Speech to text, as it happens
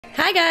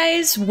Hi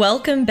guys,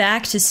 welcome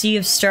back to Sea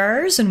of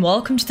Stars and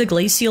welcome to the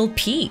Glacial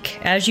Peak.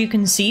 As you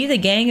can see, the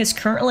gang is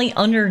currently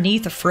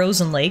underneath a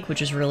frozen lake,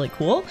 which is really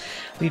cool.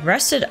 We've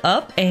rested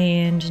up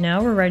and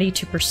now we're ready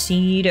to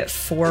proceed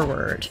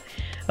forward.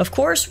 Of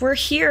course, we're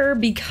here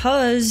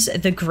because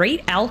the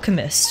great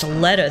alchemist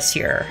led us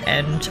here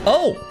and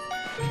oh,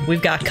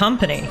 we've got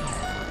company.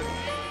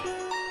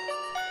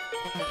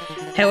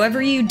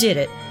 However you did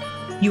it,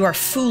 you are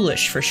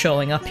foolish for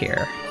showing up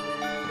here.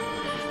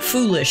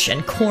 Foolish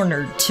and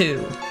cornered,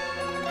 too.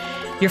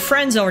 Your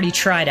friends already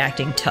tried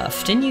acting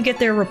tough. Didn't you get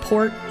their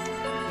report?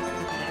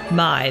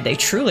 My, they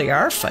truly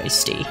are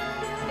feisty.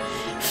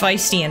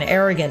 Feisty and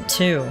arrogant,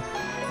 too.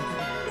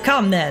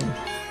 Come then.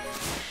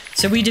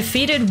 So we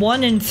defeated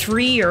 1 and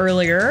 3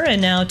 earlier,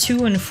 and now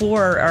 2 and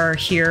 4 are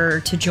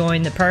here to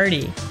join the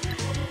party.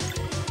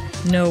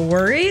 No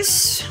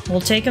worries.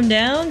 We'll take them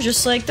down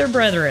just like their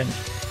brethren.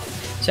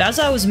 So as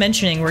I was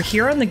mentioning, we're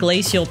here on the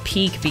Glacial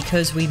Peak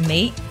because we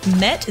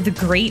met the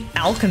great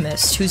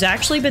alchemist, who's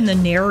actually been the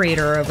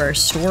narrator of our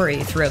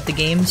story throughout the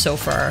game so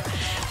far.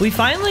 We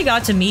finally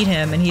got to meet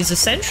him, and he's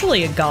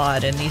essentially a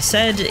god, and he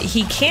said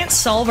he can't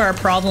solve our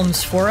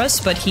problems for us,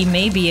 but he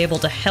may be able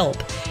to help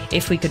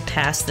if we could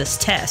pass this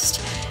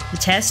test. The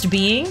test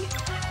being,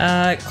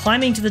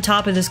 climbing to the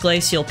top of this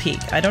Glacial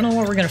Peak. I don't know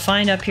what we're gonna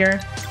find up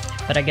here,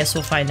 but I guess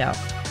we'll find out.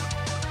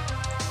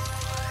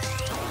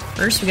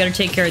 First, we gotta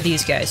take care of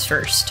these guys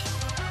first.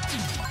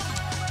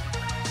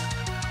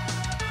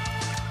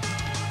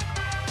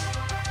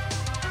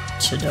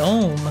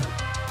 Chadome.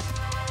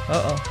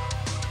 Uh-oh.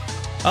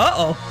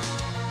 Uh-oh.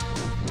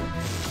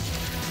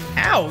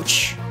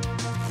 Ouch!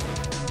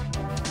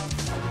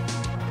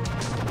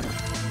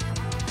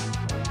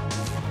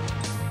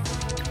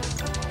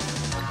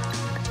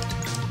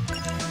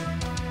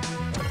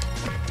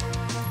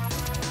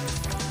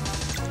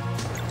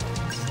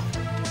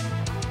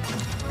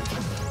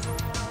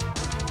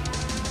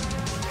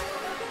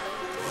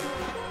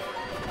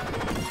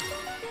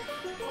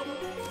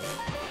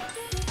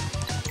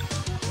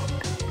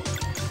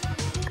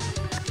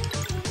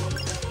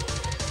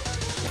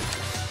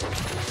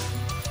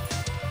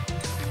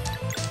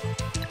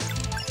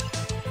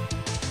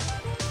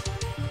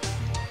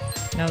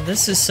 Now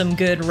this is some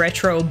good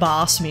retro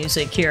boss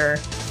music here.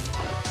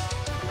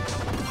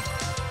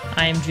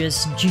 I'm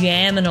just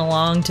jamming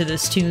along to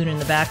this tune in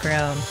the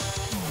background.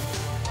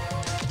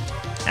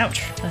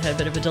 Ouch, that had a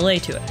bit of a delay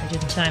to it. I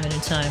didn't time it in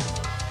time.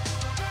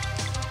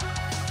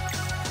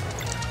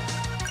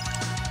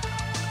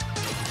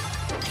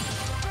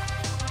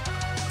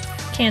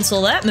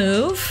 Cancel that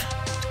move.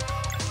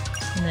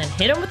 And then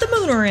hit him with the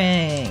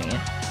moonerang.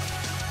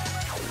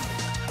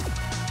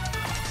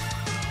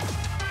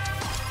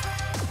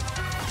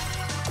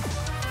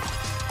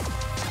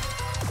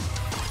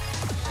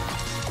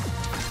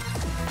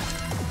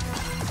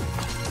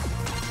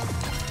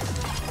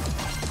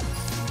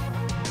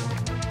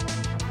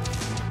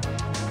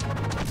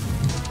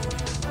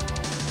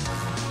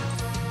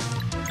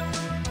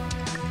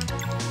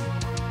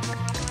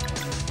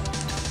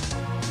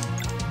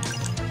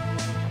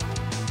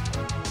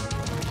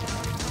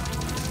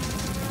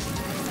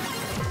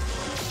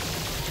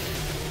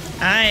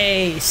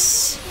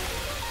 Nice.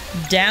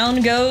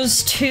 Down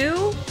goes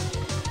 2.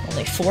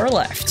 Only 4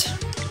 left.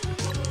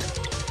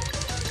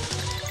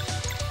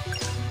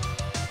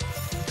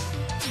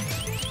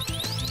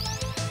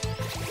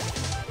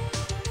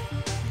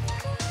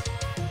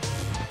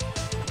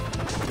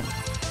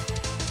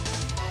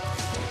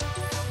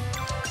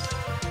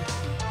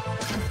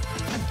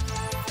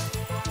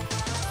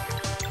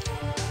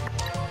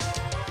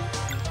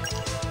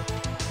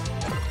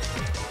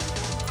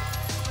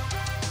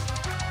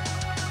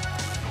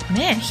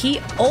 Man, he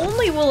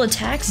only will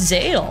attack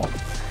Zale.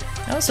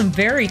 That was some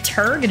very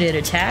targeted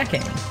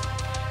attacking.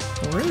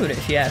 Rude,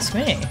 if you ask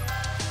me.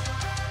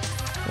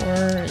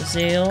 Poor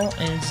Zale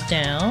is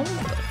down.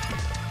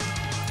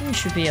 We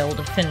should be able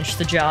to finish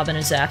the job in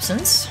his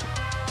absence.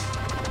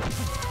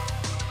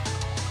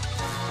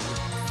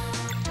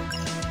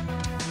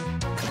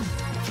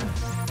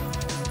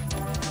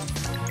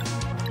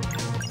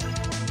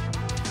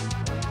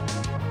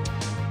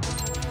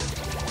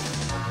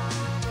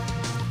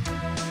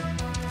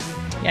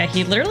 Yeah,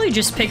 he literally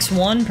just picks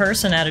one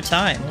person at a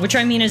time, which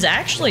I mean is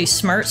actually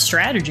smart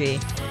strategy.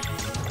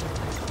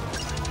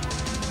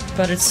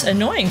 But it's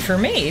annoying for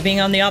me,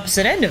 being on the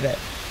opposite end of it.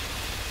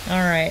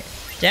 Alright,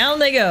 down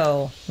they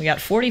go. We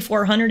got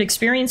 4,400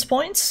 experience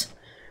points.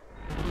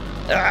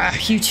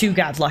 You two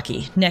got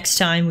lucky. Next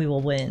time we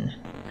will win.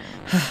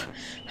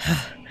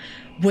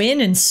 Win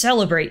and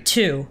celebrate,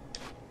 too.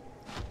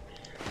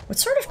 What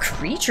sort of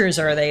creatures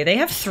are they? They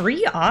have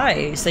 3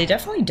 eyes. They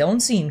definitely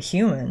don't seem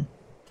human.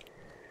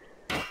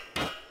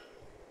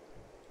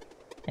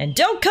 And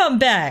don't come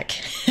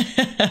back!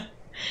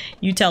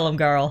 You tell him,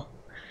 Garl.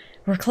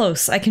 We're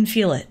close, I can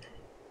feel it.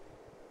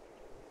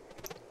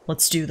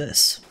 Let's do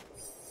this.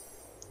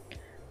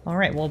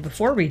 Alright, well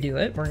before we do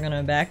it, we're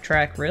gonna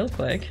backtrack real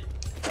quick.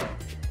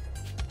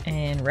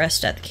 And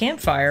rest at the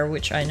campfire,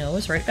 which I know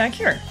is right back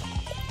here.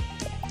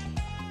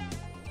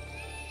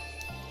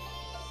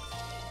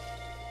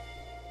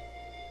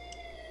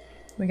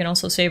 We can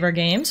also save our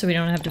game so we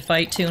don't have to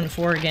fight 2 and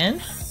 4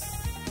 again.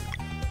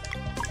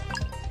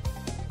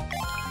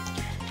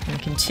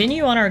 And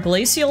continue on our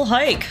glacial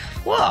hike.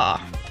 Whoa!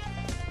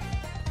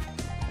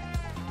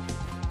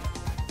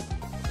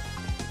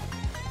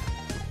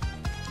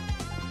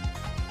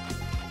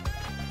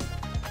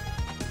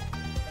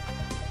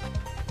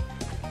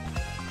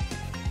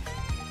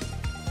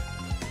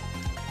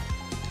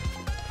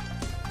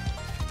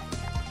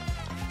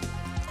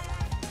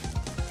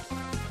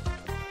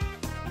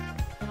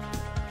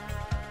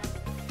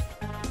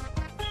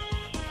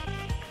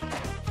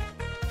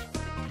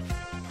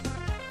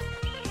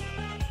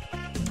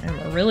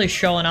 Really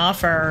showing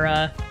off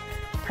our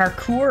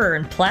parkour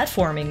and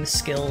platforming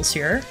skills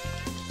here.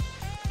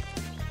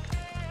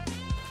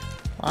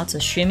 Lots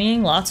of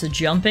shimmying, lots of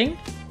jumping.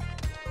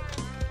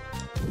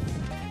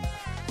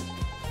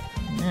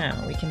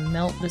 Now we can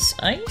melt this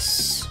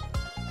ice.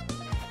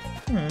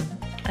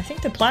 I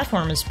think the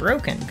platform is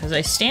broken because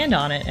I stand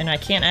on it and I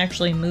can't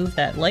actually move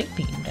that light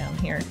beam down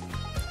here.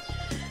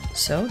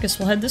 So I guess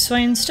we'll head this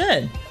way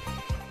instead.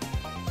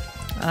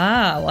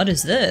 Ah, what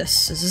is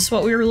this? Is this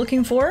what we were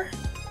looking for?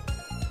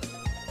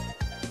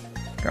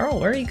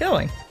 Girl, where are you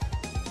going?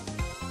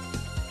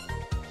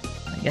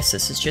 I guess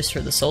this is just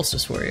for the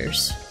Solstice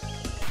Warriors.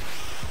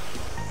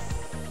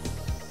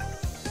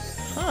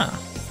 Huh.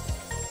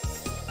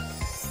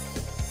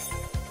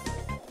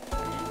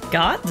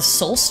 Got the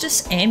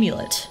Solstice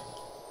Amulet.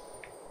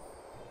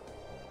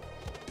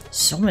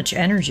 So much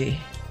energy.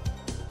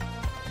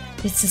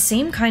 It's the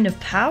same kind of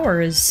power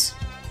as...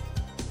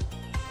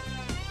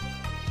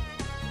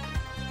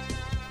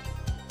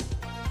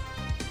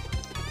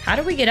 How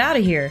do we get out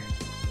of here?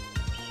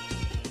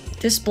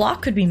 This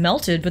block could be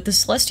melted, but the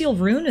celestial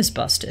rune is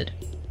busted.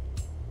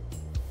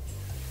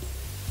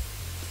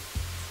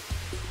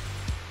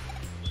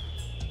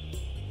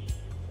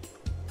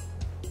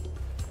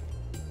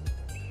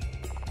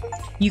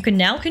 You can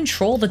now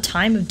control the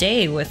time of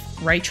day with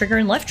right trigger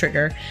and left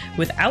trigger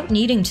without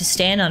needing to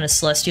stand on a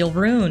celestial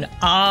rune.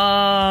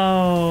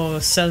 Oh,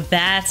 so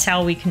that's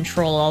how we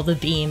control all the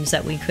beams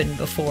that we couldn't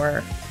before.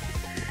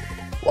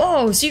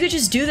 Whoa, so you could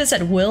just do this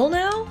at will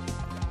now?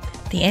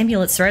 The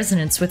amulet's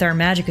resonance with our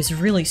magic is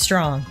really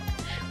strong.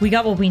 We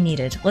got what we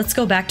needed. Let's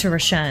go back to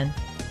Roshan.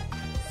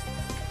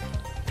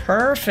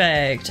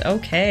 Perfect.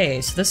 Okay,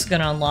 so this is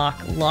going to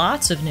unlock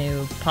lots of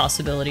new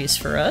possibilities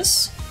for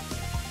us.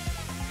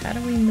 How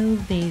do we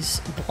move these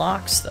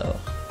blocks, though?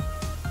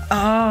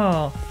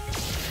 Oh,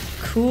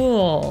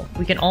 cool.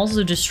 We can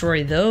also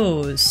destroy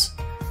those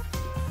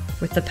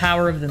with the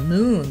power of the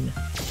moon.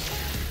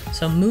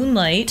 So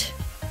moonlight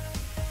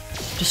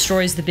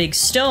destroys the big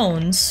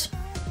stones,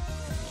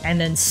 and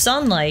then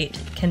sunlight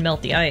can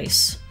melt the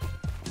ice.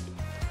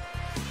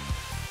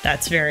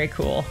 That's very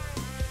cool.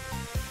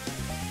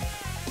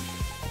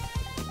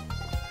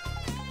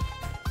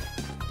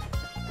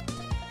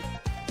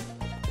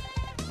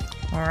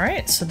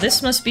 Alright, so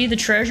this must be the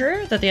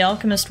treasure that the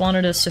alchemist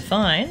wanted us to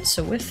find.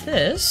 So with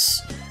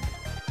this,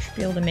 we should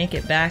be able to make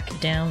it back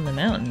down the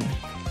mountain.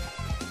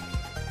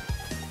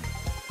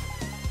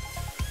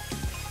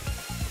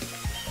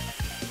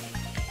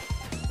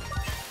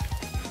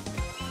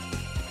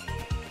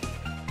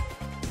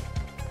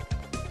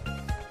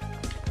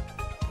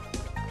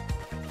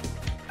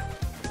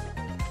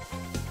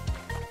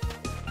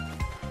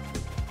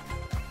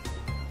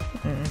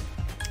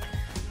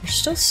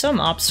 Still some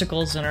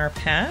obstacles in our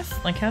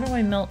path. Like, how do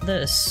I melt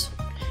this?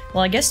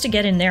 Well, I guess to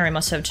get in there I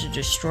must have to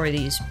destroy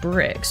these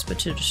bricks, but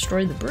to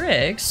destroy the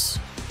bricks...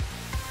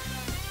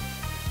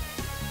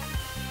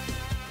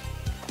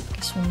 I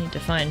guess we'll need to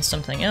find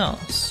something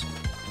else.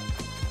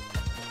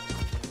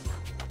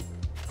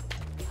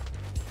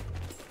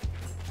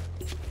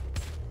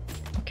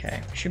 Okay,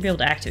 we should be able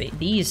to activate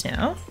these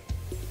now.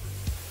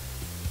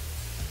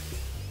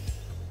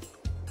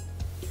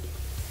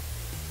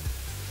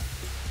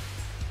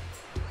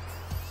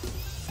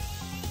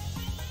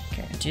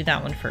 Do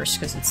that one first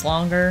because it's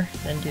longer,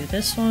 then do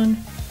this one.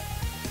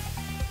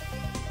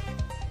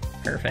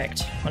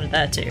 Perfect. What did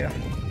that do?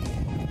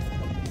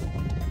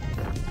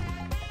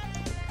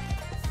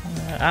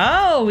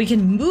 Oh, we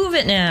can move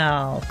it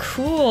now.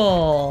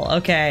 Cool.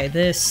 Okay,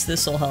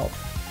 this will help.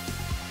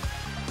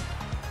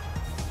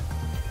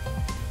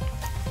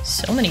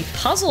 So many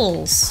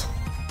puzzles.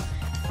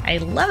 I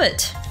love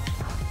it.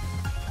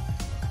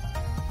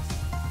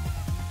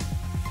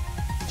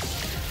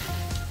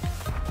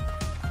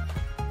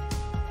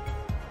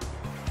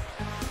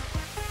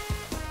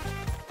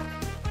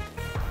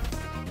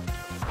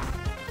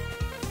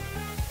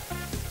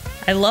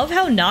 I love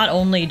how not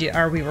only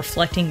are we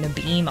reflecting the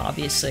beam,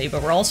 obviously,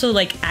 but we're also,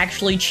 like,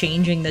 actually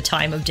changing the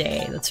time of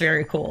day. That's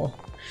very cool.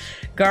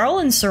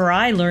 Garl and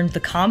Sarai learned the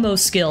combo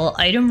skill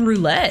Item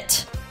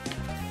Roulette.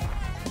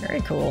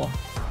 Very cool.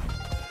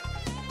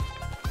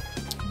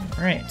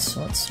 Alright,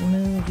 so let's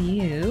move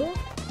you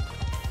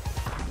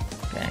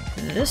back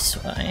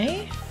this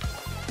way.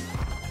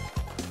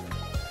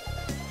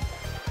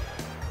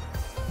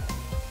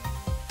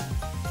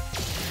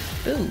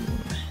 Boom.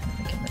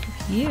 We can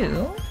move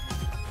you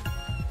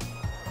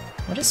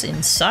What is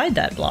inside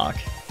that block?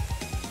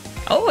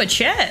 Oh, a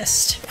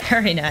chest!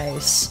 Very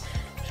nice.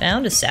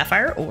 Found a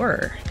sapphire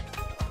ore.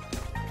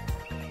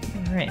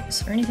 Alright, is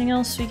there anything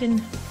else we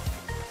can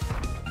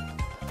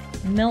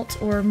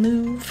melt or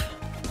move?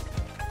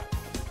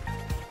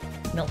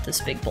 Melt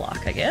this big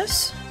block, I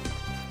guess.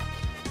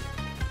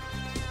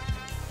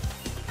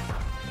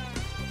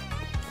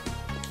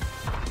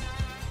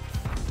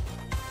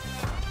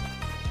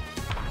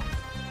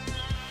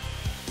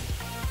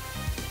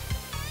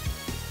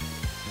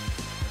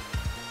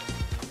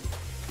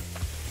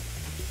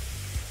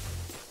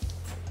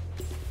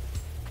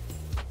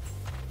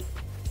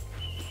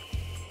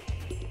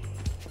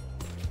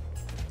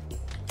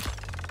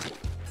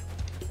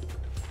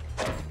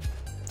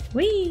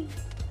 Whee!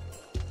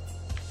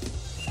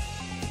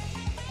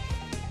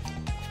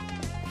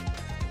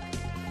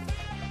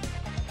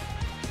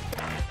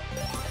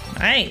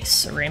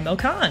 Nice! A rainbow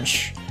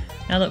conch!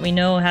 Now that we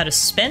know how to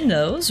spend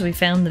those, we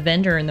found the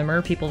vendor in the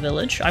Mer People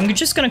village. I'm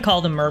just gonna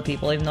call them Mer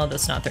People, even though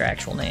that's not their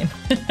actual name.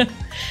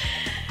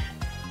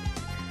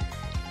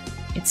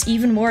 It's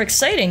even more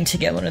exciting to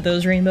get one of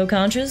those rainbow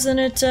conches than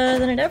it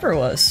ever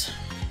was.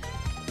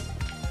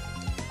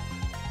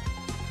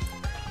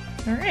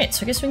 Alright,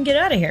 so I guess we can get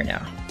out of here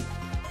now.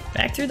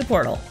 Back through the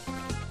portal.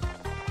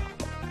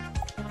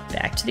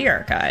 Back to the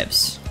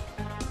archives.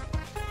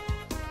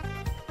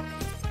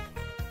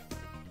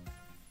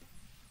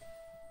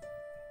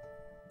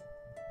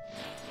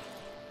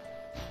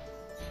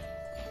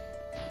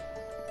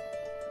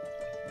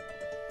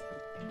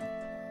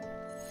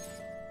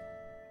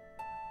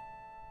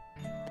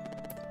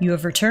 You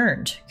have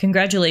returned.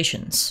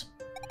 Congratulations.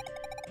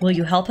 Will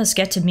you help us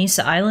get to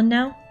Mesa Island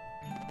now?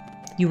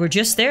 You were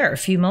just there a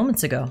few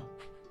moments ago.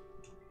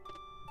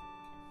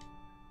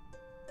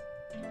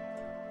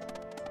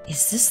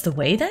 Is this the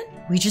way, then?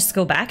 We just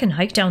go back and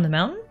hike down the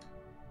mountain?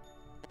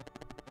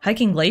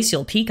 Hiking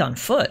Glacial Peak on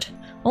foot?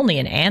 Only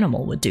an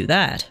animal would do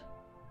that.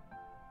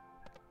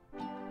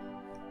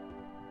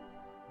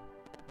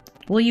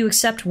 Will you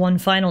accept one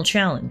final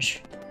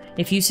challenge?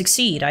 If you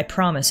succeed, I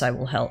promise I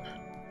will help.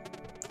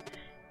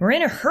 We're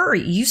in a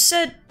hurry. You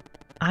said...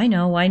 I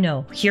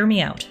know. Hear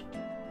me out.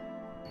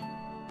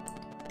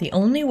 The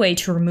only way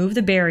to remove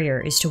the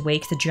barrier is to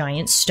wake the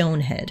giant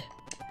stonehead.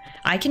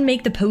 I can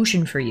make the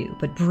potion for you,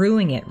 but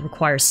brewing it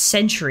requires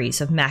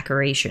centuries of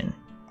maceration.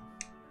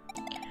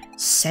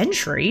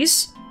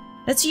 Centuries?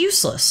 That's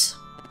useless.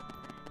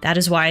 That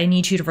is why I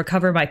need you to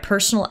recover my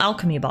personal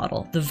alchemy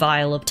bottle, the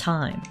Vial of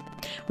Time.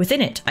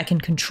 Within it, I can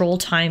control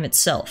time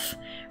itself.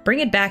 Bring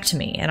it back to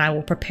me, and I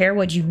will prepare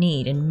what you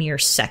need in mere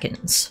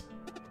seconds.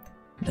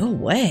 No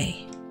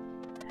way.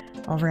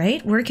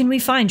 Alright, where can we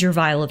find your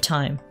Vial of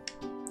Time?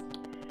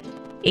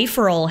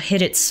 Aephorol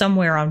hid it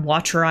somewhere on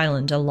Watcher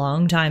Island a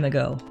long time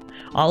ago.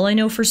 All I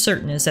know for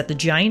certain is that the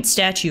giant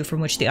statue from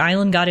which the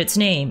island got its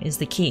name is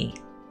the key.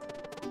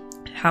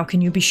 How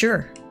can you be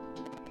sure?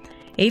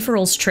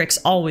 Aephorol's tricks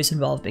always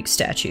involve big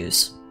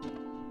statues.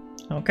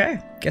 Okay,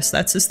 guess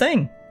that's his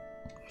thing.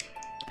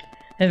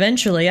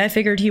 Eventually, I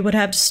figured he would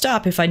have to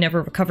stop if I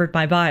never recovered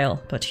my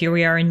vial, but here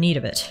we are in need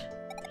of it.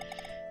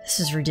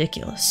 This is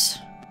ridiculous.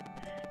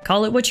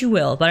 Call it what you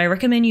will, but I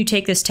recommend you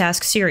take this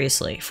task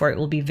seriously, for it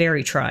will be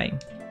very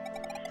trying.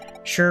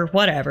 Sure,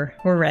 whatever.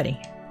 We're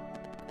ready.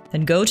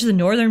 Then go to the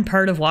northern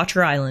part of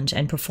Watcher Island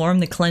and perform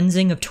the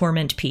cleansing of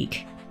Torment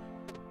Peak.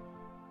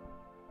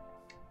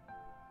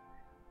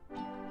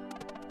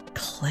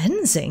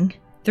 Cleansing?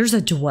 There's a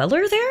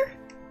dweller there?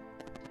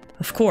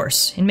 Of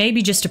course, it may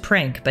be just a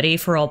prank, but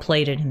Aephorol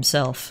played it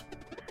himself.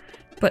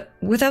 But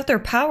without their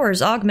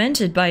powers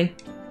augmented by...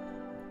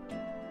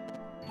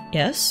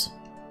 Yes?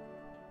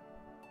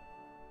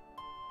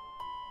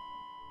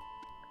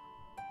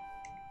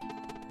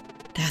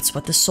 That's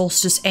what the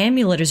Solstice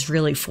amulet is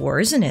really for,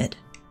 isn't it?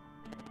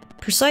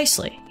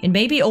 Precisely. It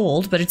may be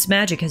old, but its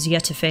magic has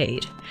yet to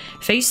fade.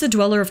 Face the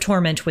Dweller of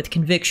Torment with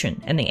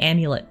conviction, and the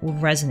amulet will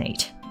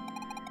resonate.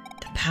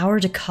 The power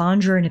to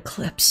conjure an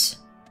eclipse.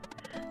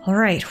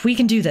 Alright, we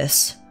can do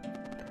this.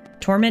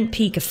 Torment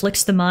Peak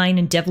afflicts the mind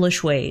in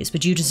devilish ways,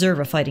 but you deserve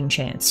a fighting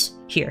chance.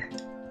 Here.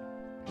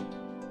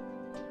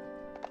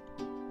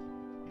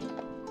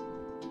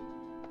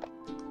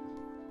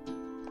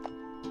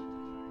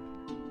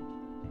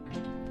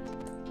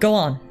 Go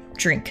on,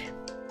 drink.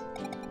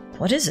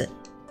 What is it?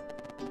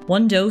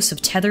 1 dose of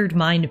tethered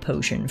mind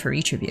potion for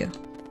each of you.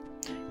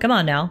 Come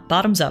on now,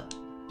 bottoms up.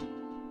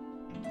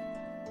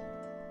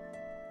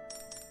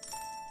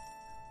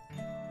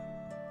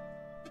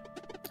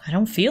 I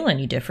don't feel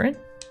any different.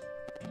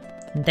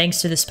 And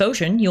thanks to this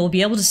potion, you will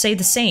be able to say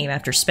the same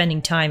after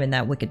spending time in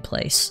that wicked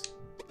place.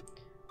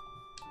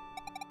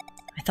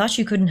 I thought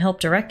you couldn't help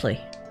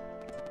directly.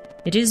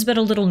 It is but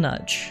a little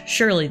nudge.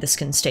 Surely this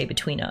can stay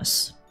between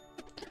us.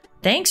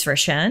 Thanks,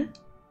 Rashan.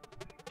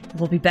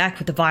 We'll be back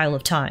with the Vial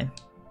of Time.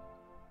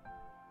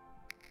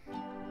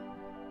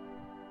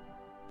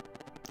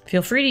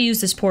 Feel free to use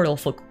this portal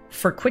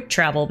for quick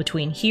travel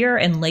between here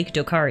and Lake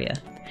Dokaria.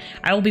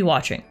 I will be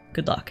watching.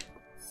 Good luck.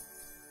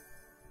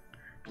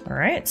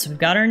 Alright, so we've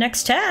got our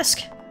next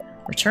task.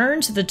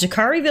 Return to the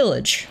Dakari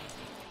village.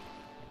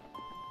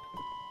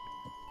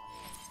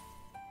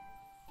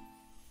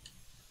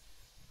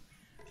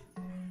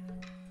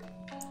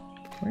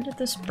 Where did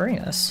this bring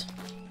us?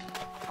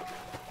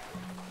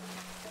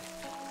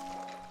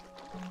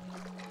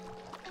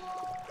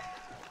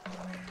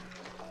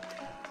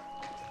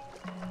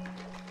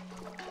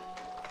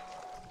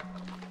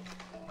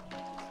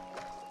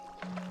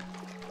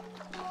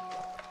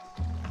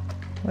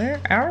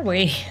 Where are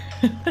we?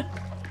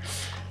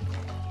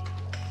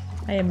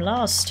 I am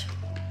lost.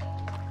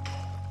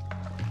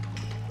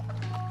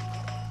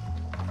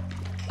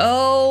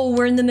 Oh,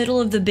 we're in the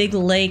middle of the big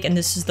lake, and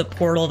this is the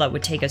portal that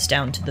would take us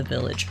down to the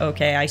village.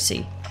 Okay, I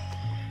see.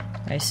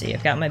 I see.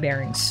 I've got my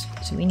bearings.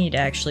 So we need to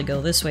actually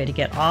go this way to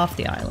get off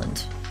the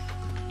island.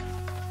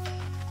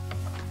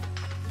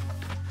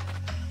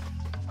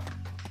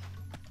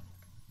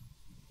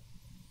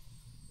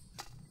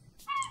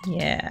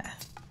 Yeah.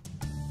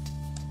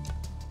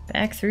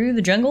 Back through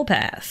the jungle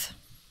path.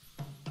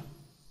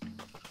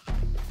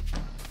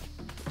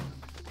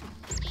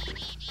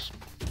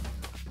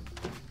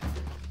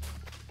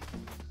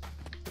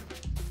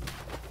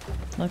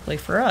 Luckily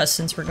for us,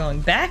 since we're going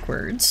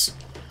backwards,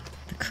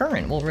 the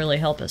current will really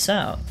help us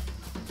out.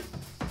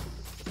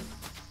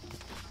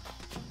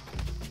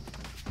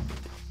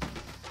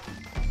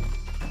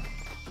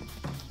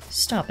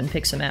 Stop and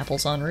pick some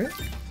apples en route.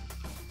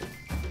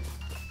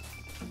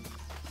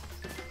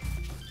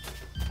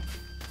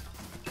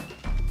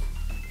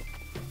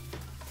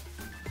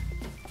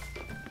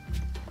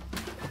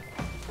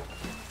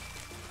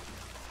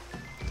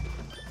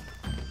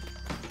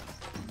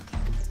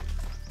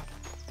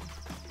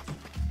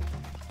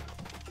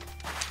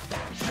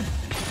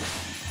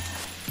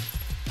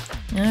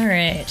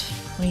 Alright,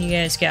 what do you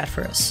guys got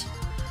for us?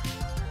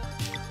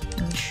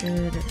 We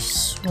should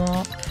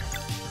swap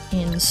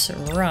in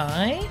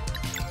Sarai,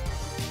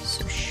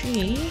 so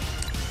she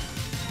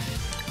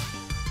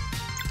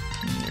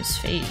can use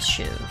Phase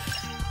Shiv.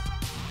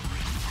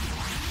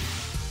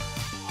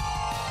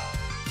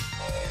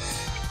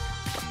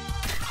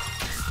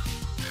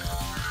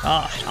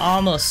 Oh,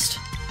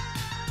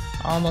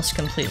 almost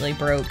completely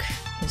broke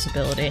his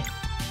ability.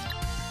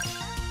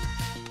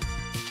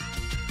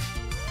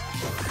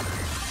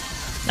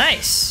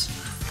 Nice!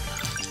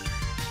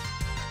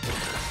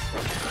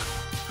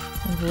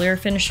 And Valir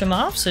finished him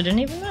off, so it didn't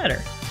even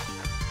matter.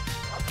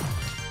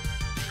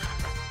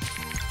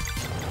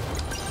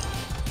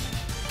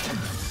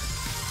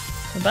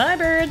 Goodbye,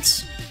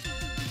 birds!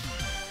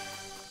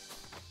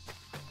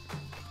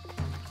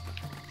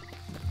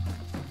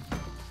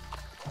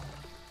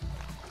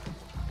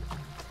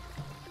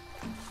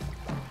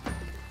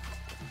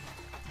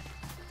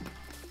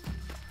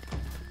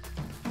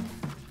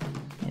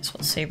 Guess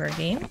we'll save our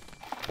game.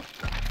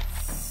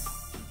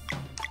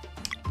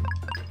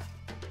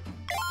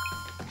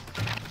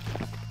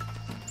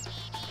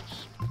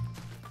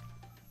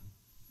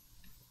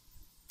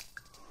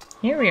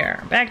 Here we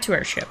are, back to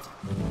our ship.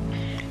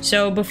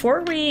 So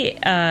before we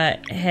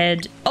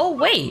head... Oh,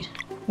 wait!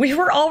 We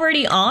were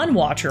already on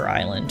Watcher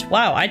Island.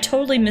 Wow, I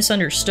totally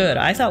misunderstood.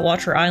 I thought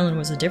Watcher Island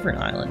was a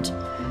different island.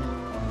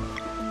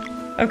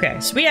 Okay,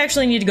 so we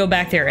actually need to go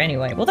back there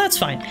anyway. Well, that's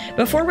fine.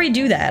 Before we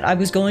do that, I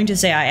was going to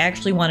say I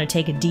actually want to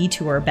take a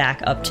detour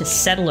back up to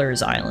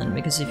Settlers Island,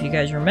 because if you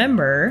guys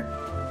remember,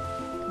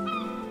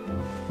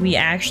 we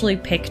actually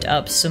picked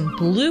up some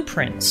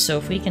blueprints, so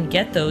if we can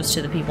get those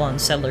to the people on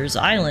Settlers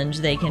Island,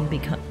 they can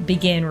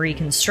begin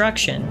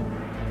reconstruction.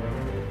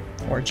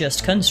 Or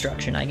just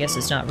construction. I guess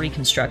it's not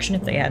reconstruction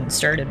if they hadn't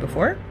started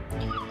before.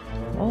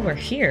 While we're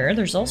here,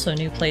 there's also a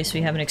new place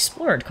we haven't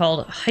explored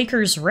called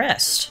Hiker's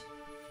Rest.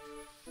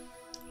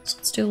 So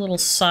let's do a little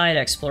side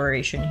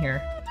exploration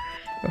here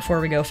before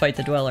we go fight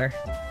the Dweller.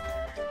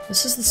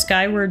 This is the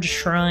Skyward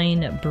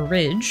Shrine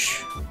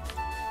Bridge.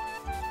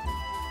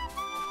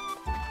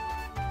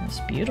 It's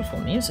beautiful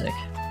music.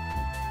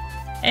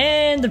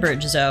 And the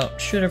bridge is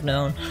out. Should have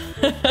known.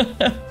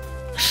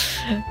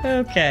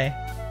 Okay.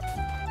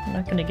 I'm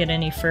not going to get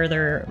any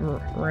further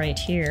right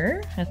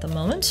here at the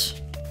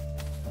moment.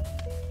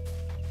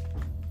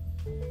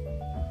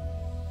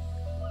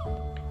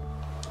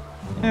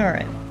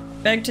 Alright.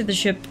 Back to the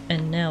ship,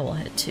 and now we'll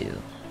head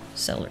to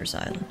Settlers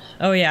Island.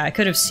 Oh yeah, I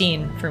could have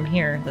seen from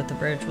here that the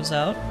bridge was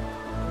out.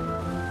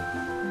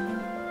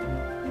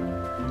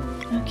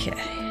 Okay.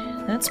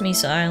 That's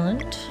Mesa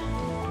Island.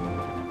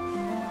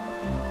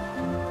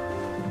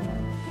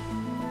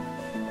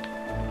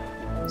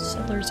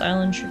 Settlers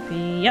Island should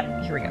be...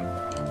 Yep, here we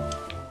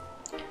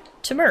go.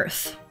 To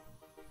Mirth.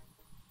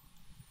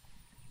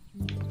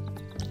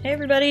 Hey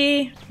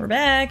everybody, we're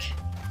back.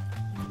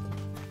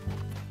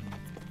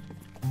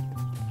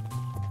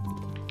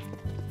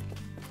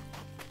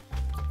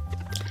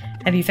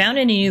 Have you found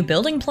any new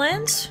building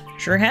plans?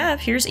 Sure have.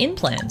 Here's in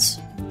plans.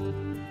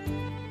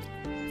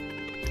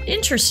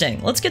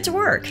 Interesting. Let's get to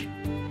work.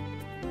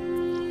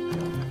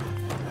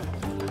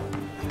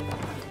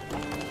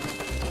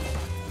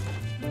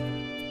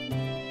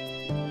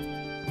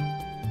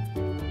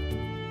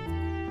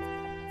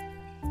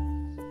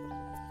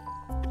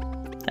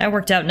 That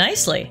worked out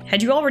nicely.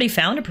 Had you already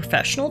found a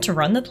professional to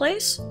run the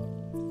place?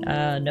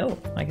 No.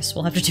 I guess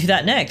we'll have to do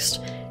that next.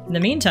 In the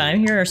meantime,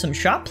 here are some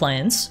shop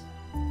plans.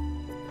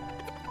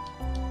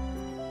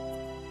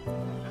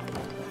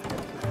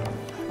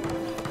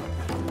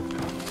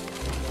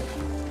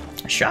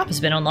 A shop has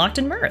been unlocked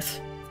in Mirth.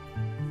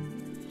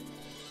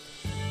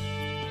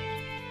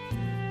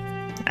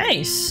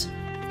 Nice.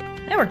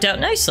 That worked out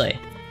nicely.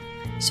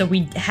 So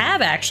we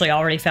have actually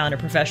already found a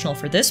professional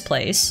for this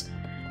place.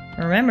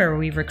 Remember,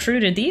 we've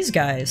recruited these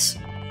guys.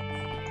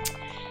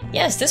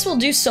 Yes, this will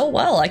do so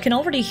well. I can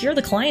already hear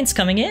the clients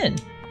coming in.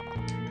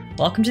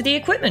 Welcome to the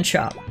equipment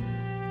shop.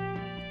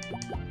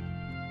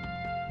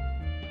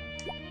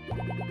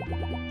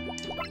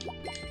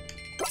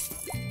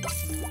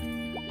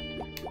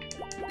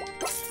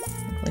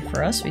 Luckily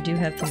for us, we do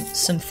have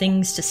some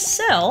things to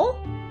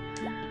sell.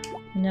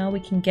 Now we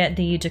can get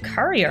the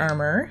Dakari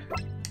armor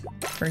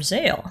for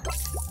Zale.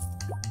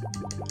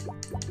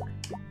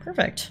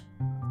 Perfect.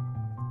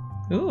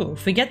 Ooh,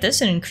 if we get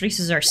this, it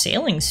increases our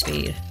sailing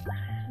speed.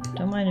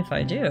 Don't mind if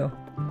I do.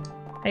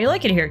 How you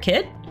like it here,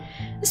 kid?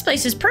 This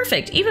place is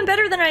perfect, even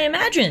better than I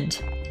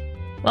imagined.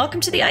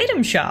 Welcome to the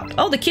item shop.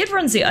 Oh, the kid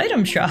runs the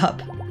item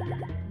shop.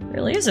 It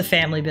really is a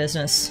family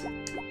business.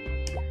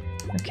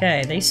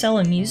 Okay, they sell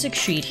a music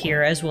sheet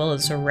here as well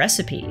as a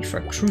recipe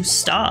for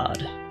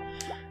crustade,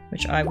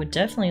 which I would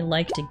definitely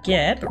like to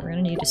get, but we're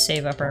gonna need to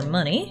save up our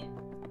money.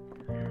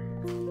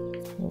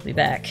 We'll be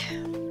back.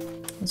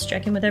 Let's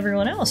check in with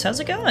everyone else. How's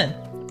it going?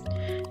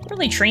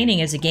 Really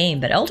training as a game,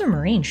 but Elder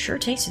Marine sure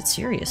takes it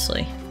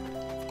seriously.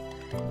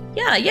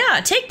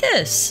 Yeah, take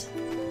this!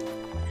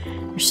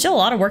 There's still a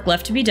lot of work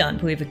left to be done,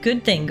 but we have a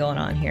good thing going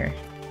on here.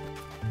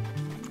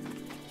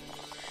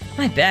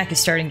 My back is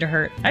starting to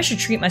hurt. I should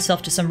treat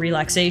myself to some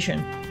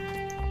relaxation.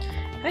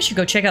 I should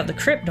go check out the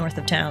crypt north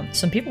of town.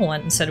 Some people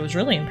went and said it was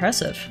really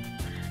impressive.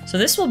 So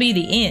this will be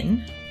the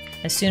inn,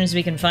 as soon as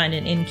we can find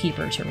an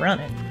innkeeper to run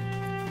it.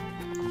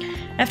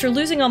 After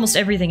losing almost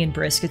everything in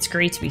Brisk, it's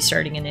great to be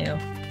starting anew.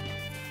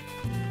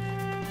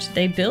 Did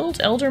they build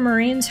Elder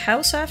Marine's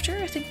house after?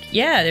 I think,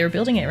 yeah, they were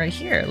building it right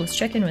here. Let's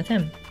check in with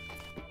him.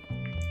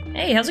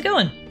 Hey, how's it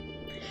going?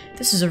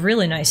 This is a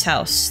really nice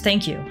house.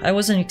 Thank you. I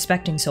wasn't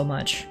expecting so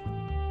much.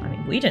 I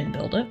mean, we didn't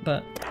build it,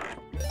 but...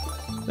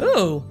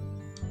 Ooh!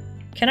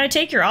 Can I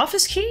take your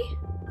office key?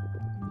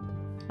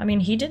 I mean,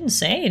 he didn't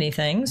say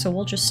anything, so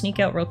we'll just sneak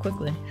out real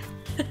quickly.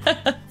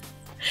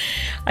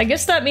 I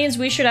guess that means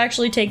we should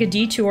actually take a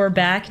detour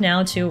back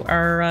now to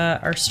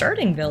our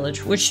starting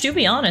village, which, to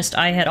be honest,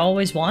 I had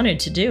always wanted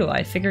to do.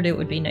 I figured it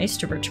would be nice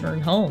to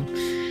return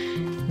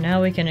home.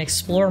 Now we can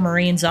explore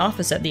Marine's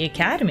office at the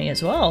academy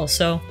as well,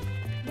 so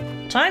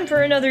time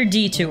for another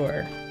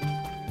detour.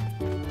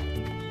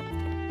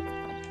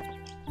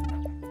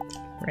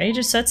 Ready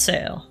to set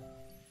sail.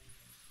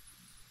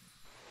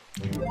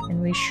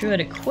 And we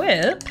should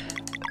equip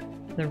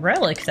the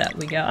relic that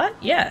we got.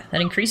 Yeah,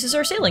 that increases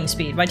our sailing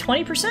speed by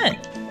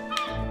 20%.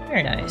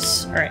 Very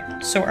nice.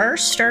 Alright, so our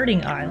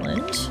starting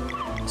island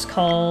is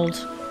called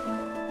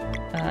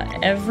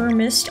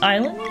Evermist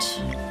Island.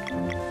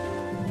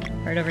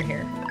 Right over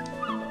here.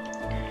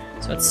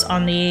 So it's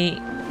on the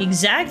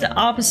exact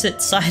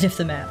opposite side of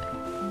the map.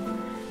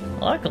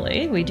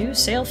 Luckily, we do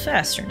sail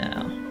faster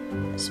now.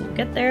 So we'll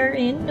get there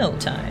in no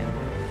time.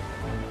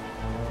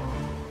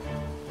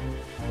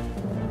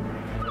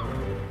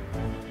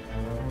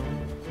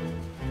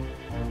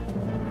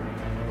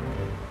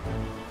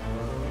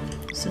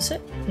 Is this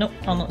it? Nope,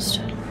 almost.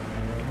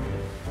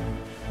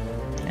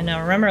 And now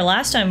remember,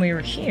 last time we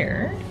were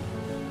here,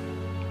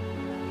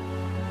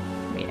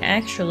 we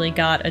actually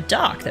got a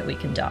dock that we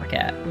can dock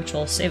at, which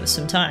will save us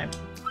some time.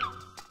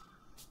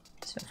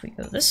 So if we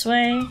go this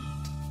way,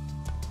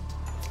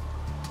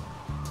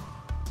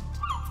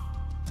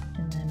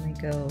 and then we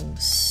go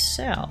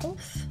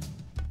south,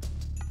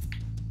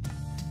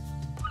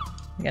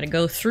 we gotta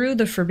go through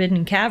the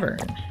Forbidden Cavern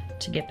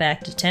to get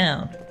back to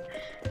town.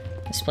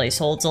 This place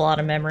holds a lot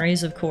of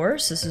memories, of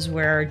course. This is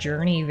where our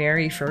journey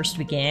very first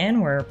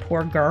began, where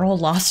poor Garl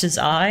lost his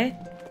eye.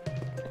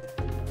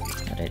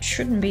 But it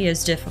shouldn't be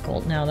as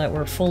difficult now that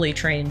we're fully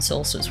trained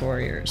Solstice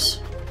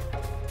warriors.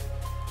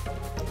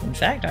 In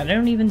fact, I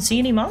don't even see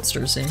any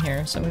monsters in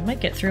here, so we might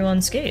get through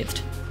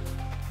unscathed.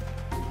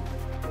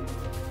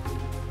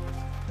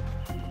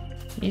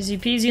 Easy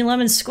peasy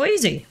lemon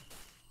squeezy.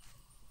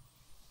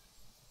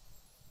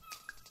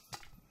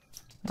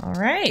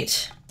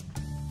 Alright.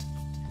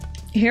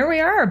 Here we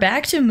are,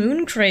 back to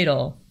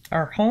Mooncradle,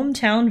 our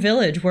hometown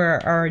village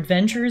where our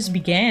adventures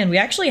began. We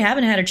actually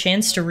haven't had a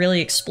chance to really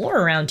explore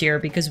around here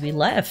because we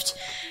left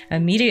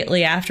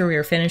immediately after we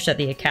were finished at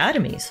the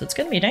academy, so it's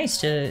gonna be nice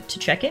to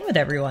check in with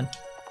everyone.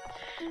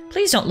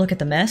 Please don't look at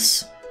the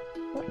mess.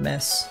 What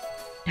mess?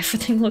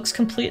 Everything looks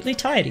completely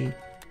tidy.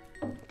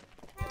 I'm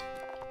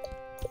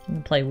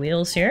gonna play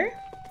wheels here.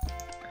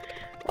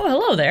 Oh,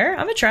 hello there.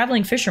 I'm a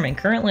traveling fisherman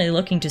currently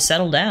looking to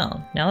settle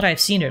down. Now that I've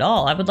seen it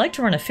all, I would like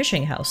to run a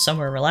fishing house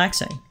somewhere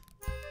relaxing.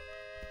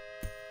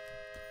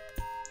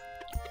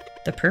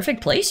 The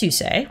perfect place, you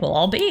say? Well,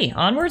 I'll be.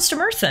 Onwards to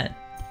Mirth, then.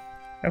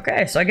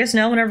 Okay, so I guess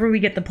now whenever we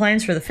get the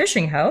plans for the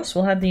fishing house,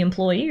 we'll have the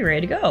employee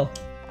ready to go.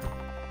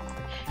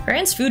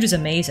 Grant's food is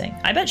amazing.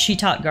 I bet she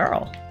taught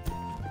Garl.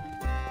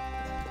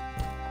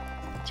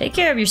 Take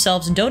care of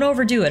yourselves and don't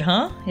overdo it,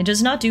 huh? It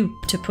does not do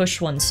to push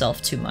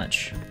oneself too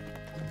much.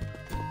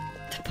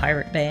 The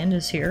pirate band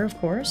is here, of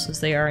course,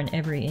 as they are in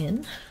every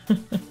inn. A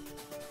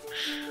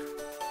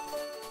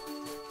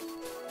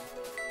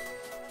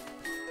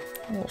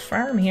little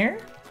farm here.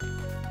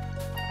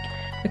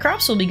 The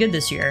crops will be good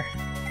this year.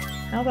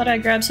 How about I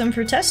grab some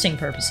for testing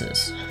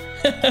purposes?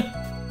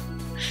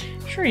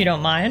 Sure you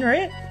don't mind,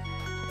 right?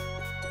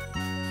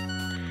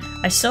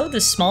 I sowed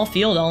this small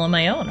field all on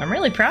my own. I'm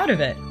really proud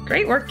of it.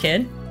 Great work,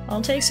 kid.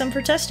 I'll take some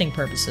for testing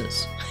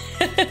purposes.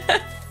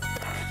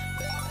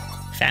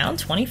 Found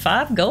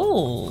 25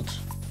 gold.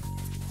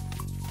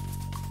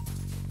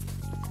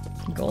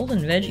 Gold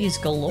and veggies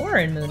galore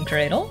in Moon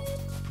Cradle.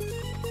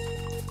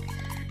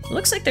 It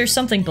looks like there's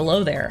something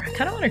below there. I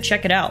kind of want to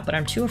check it out, but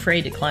I'm too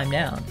afraid to climb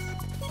down.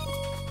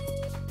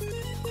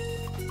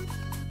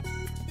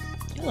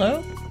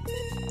 Hello.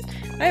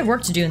 I have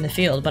work to do in the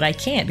field, but I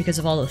can't because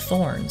of all the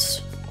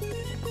thorns.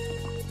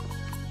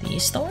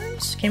 These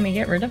thorns? Can we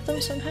get rid of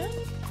them somehow?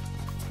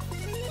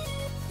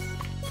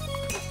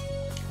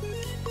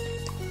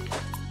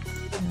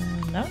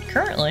 Not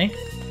currently.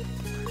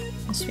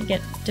 Unless we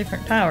get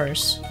different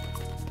powers.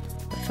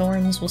 The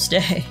thorns will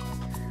stay.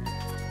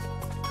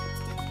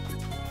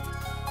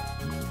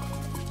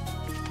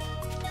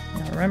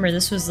 Now remember,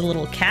 this was the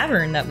little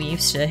cavern that we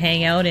used to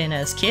hang out in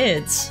as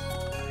kids.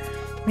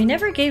 We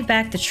never gave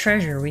back the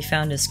treasure we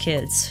found as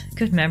kids.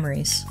 Good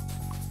memories.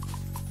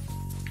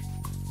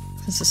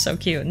 This is so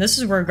cute. And this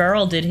is where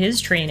Garl did his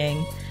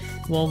training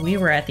while we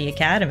were at the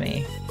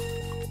academy.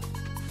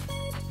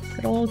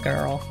 Good old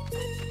Garl.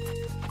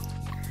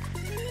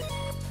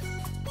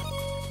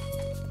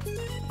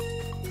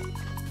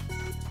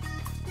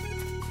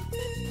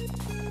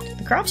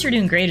 The crops are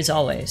doing great as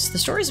always. The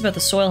stories about the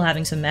soil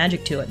having some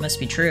magic to it must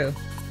be true.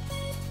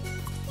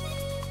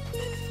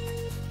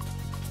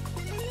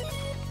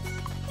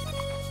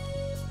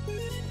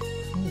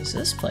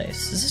 This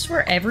place? Is this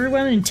where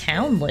everyone in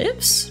town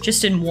lives?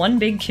 Just in one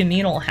big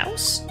communal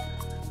house?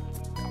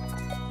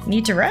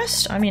 Need to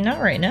rest? I mean,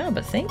 not right now,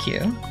 but thank you.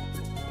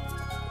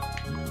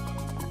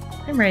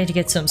 I'm ready to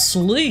get some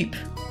sleep.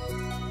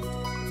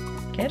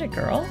 Get it,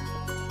 girl.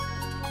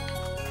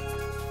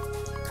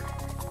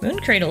 Moon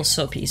Cradle is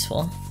so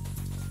peaceful.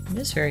 It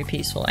is very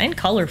peaceful and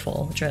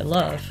colorful, which I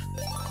love.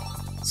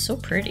 It's so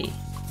pretty.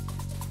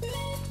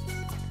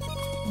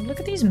 And look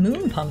at these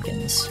moon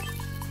pumpkins.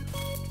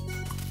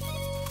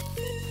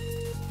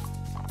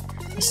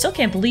 I still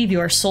can't believe you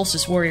are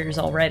Solstice warriors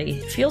already.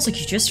 It feels like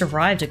you just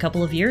arrived a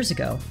couple of years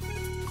ago.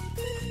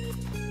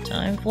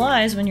 Time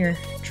flies when you're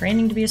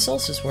training to be a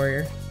Solstice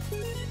warrior.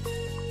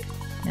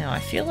 Now, I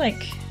feel like...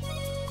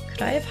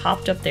 could I have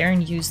hopped up there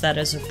and used that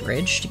as a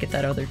bridge to get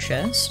that other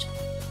chest?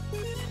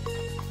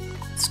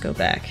 Let's go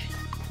back.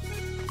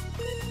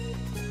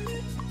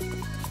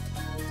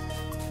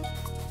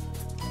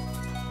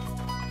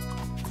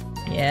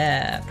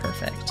 Yeah,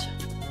 perfect.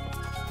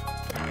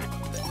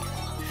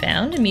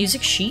 Found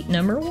music sheet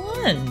number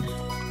 1.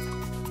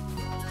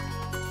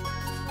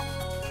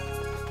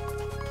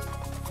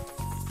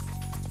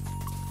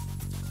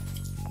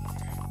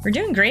 We're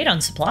doing great on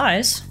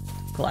supplies.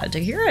 Glad to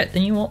hear it.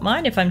 Then you won't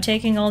mind if I'm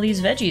taking all these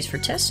veggies for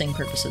testing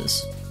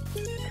purposes.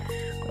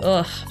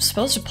 Ugh, I'm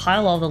supposed to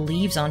pile all the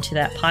leaves onto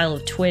that pile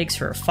of twigs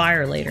for a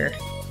fire later.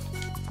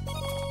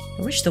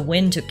 I wish the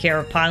wind took care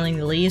of piling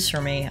the leaves for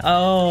me.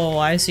 Oh,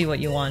 I see what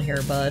you want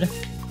here, bud.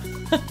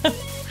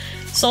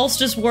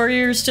 Solstice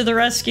warriors to the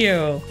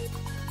rescue!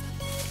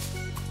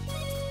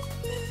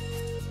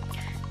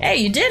 Hey,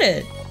 you did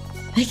it!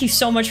 Thank you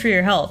so much for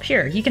your help.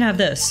 Here, you can have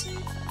this.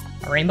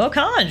 A rainbow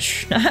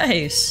conch!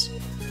 Nice!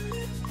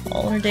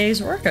 All in a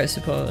day's work, I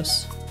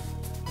suppose.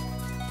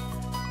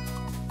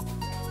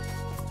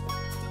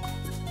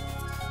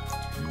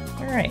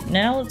 Alright,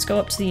 now let's go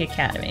up to the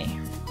academy.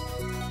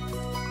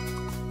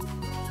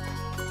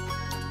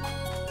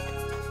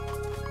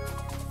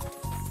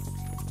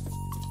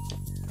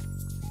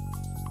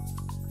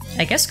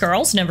 I guess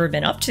Garl's never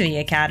been up to the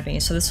academy,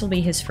 so this will be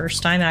his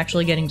first time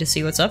actually getting to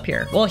see what's up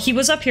here. Well, he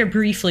was up here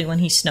briefly when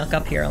he snuck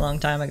up here a long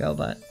time ago,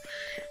 but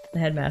the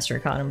headmaster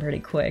caught him pretty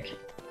quick.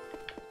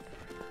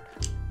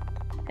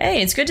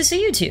 Hey, it's good to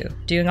see you two.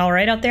 Doing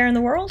alright out there in the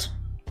world?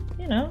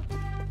 You know.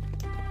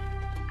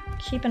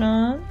 Keeping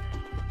on.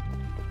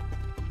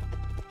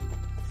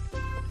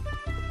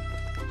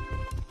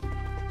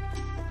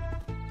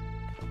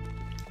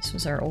 This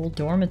was our old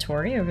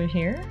dormitory over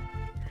here.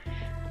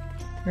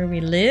 Where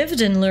we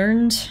lived and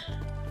learned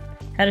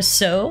how to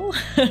sew.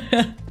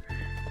 It's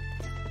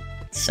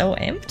so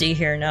empty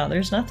here now.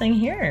 There's nothing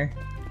here.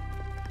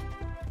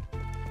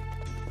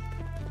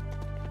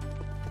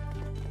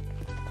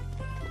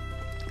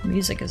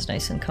 Music is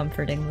nice and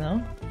comforting,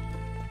 though.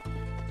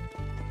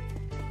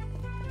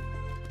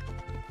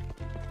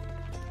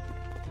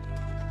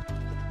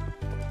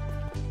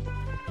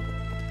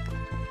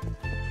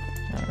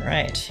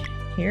 Alright.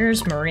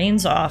 Here's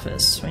Marine's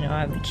office. We now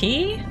have the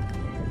key.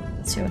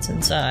 Let's see what's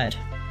inside.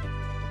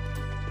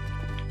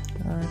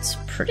 It's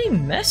pretty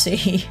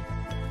messy.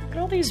 Look at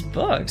all these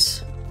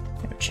books.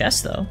 Got a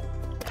chest, though.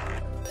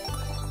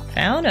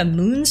 Found a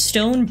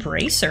moonstone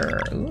bracer.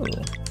 Ooh.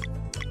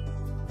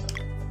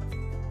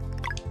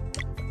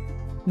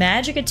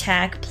 Magic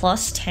attack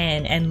plus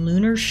 10 and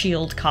lunar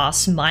shield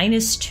costs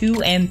minus 2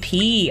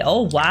 MP.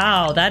 Oh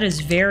wow, that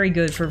is very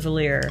good for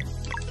Valir.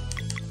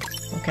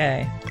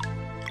 Okay.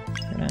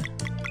 I'm gonna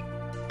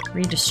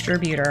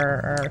redistribute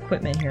our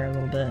equipment here a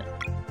little bit.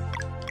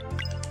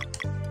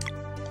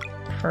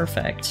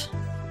 Perfect.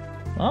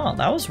 Oh,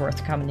 that was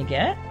worth coming to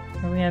get.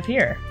 What do we have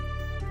here?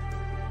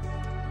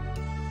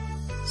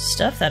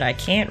 Stuff that I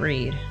can't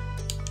read.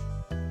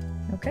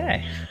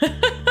 Okay.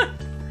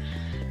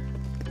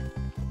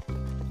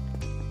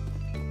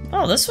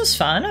 Oh, this was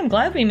fun. I'm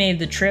glad we made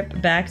the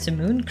trip back to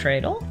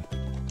Mooncradle.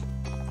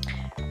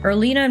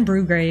 Erlina and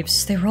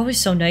Brewgraves, they were always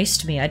so nice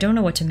to me. I don't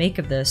know what to make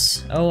of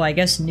this. Oh, I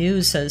guess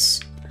news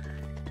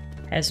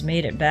has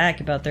made it back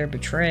about their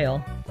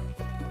betrayal.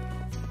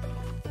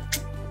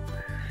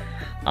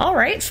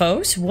 Alright,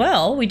 folks.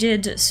 Well, we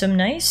did some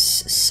nice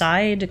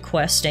side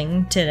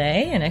questing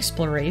today and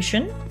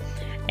exploration.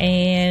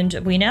 And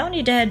we now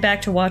need to head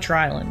back to Watcher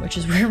Island, which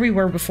is where we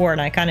were before, and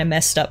I kind of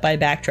messed up by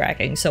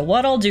backtracking. So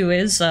what I'll do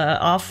is,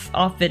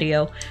 off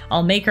video,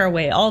 I'll make our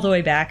way all the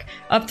way back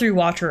up through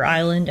Watcher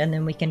Island, and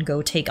then we can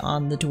go take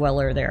on the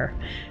Dweller there.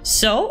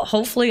 So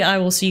hopefully I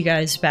will see you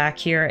guys back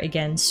here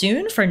again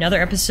soon for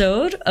another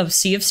episode of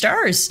Sea of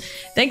Stars.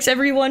 Thanks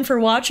everyone for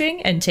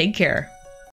watching, and take care.